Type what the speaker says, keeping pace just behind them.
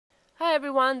Hi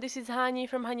everyone, this is Hani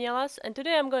from Haniela's, and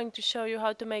today I'm going to show you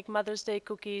how to make Mother's Day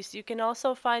cookies. You can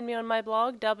also find me on my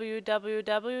blog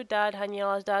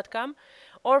www.hanielas.com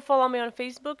or follow me on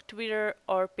Facebook, Twitter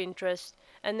or Pinterest.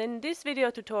 And in this video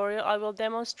tutorial I will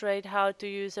demonstrate how to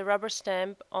use a rubber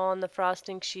stamp on the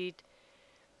frosting sheet.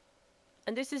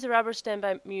 And this is a rubber stamp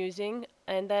I'm using,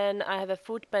 and then I have a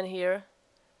food pen here.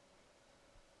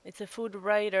 It's a food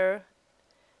writer.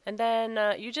 And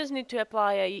then you just need to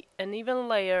apply an even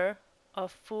layer of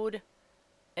food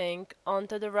ink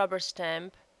onto the rubber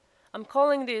stamp. I'm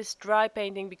calling this dry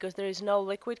painting because there is no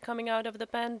liquid coming out of the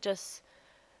pen, just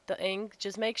the ink.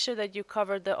 Just make sure that you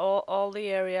cover all the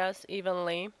areas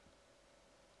evenly.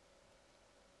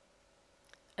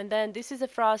 And then this is a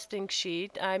frosting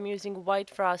sheet. I'm using white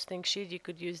frosting sheet. You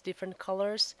could use different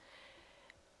colors.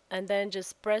 And then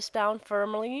just press down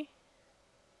firmly.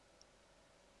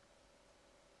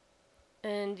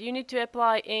 And you need to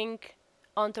apply ink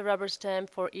onto rubber stamp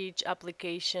for each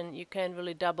application. You can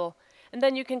really double. And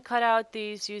then you can cut out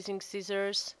these using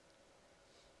scissors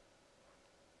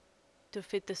to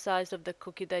fit the size of the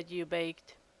cookie that you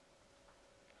baked.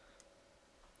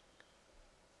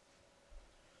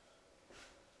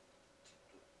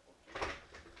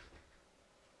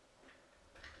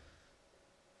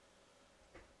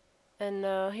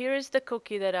 And here is the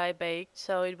cookie that I baked,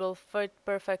 so it will fit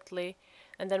perfectly.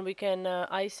 And then we can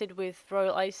ice it with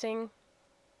royal icing.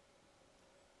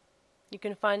 You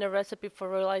can find a recipe for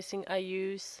royal icing I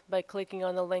use by clicking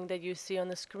on the link that you see on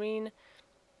the screen.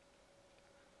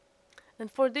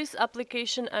 And for this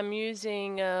application I'm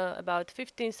using about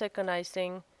 15-second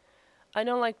icing. I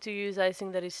don't like to use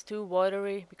icing that is too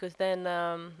watery because then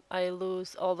I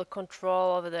lose all the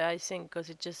control over the icing because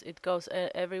it goes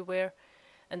everywhere.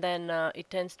 And then it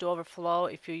tends to overflow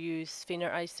if you use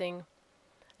thinner icing.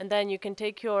 And then you can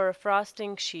take your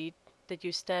frosting sheet that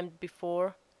you stamped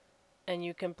before and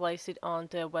you can place it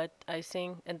onto a wet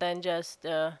icing and then just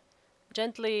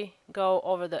gently go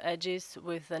over the edges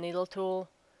with a needle tool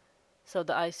so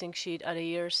the icing sheet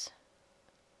adheres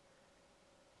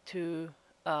to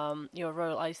your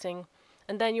royal icing.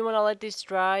 And then you want to let this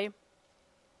dry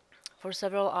for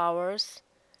several hours,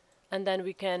 and then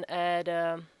we can add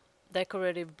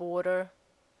decorative border.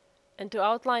 And to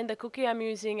outline the cookie I'm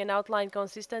using an outline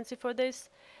consistency for this,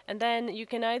 and then you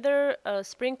can either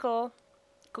sprinkle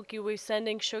cookie with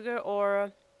sanding sugar or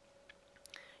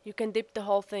you can dip the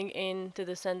whole thing into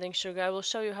the sanding sugar. I will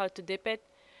show you how to dip it.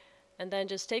 And then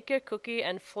just take your cookie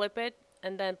and flip it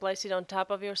and then place it on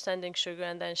top of your sanding sugar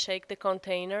and then shake the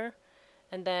container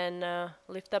and then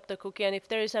lift up the cookie. And if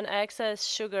there is an excess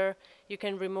sugar, you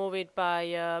can remove it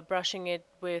by brushing it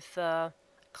with a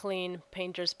clean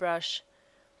painter's brush.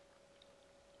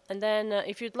 And then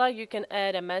if you'd like, you can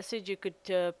add a message. You could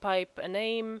pipe a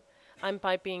name. I'm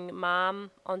piping mom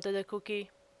onto the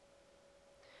cookie.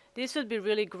 This would be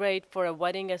really great for a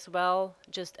wedding as well.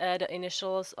 Just add the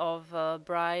initials of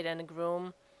bride and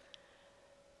groom,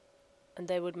 and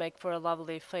they would make for a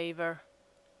lovely favor.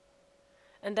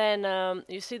 And then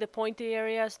you see the pointy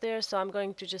areas there, so I'm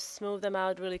going to just smooth them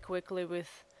out really quickly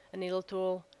with a needle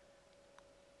tool.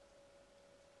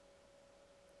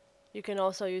 You can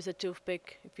also use a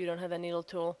toothpick if you don't have a needle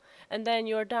tool. And then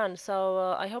you're done.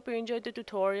 So I hope you enjoyed the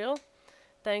tutorial.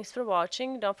 Thanks for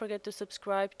watching. Don't forget to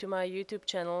subscribe to my YouTube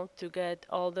channel to get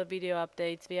all the video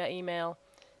updates via email.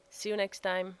 See you next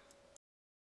time.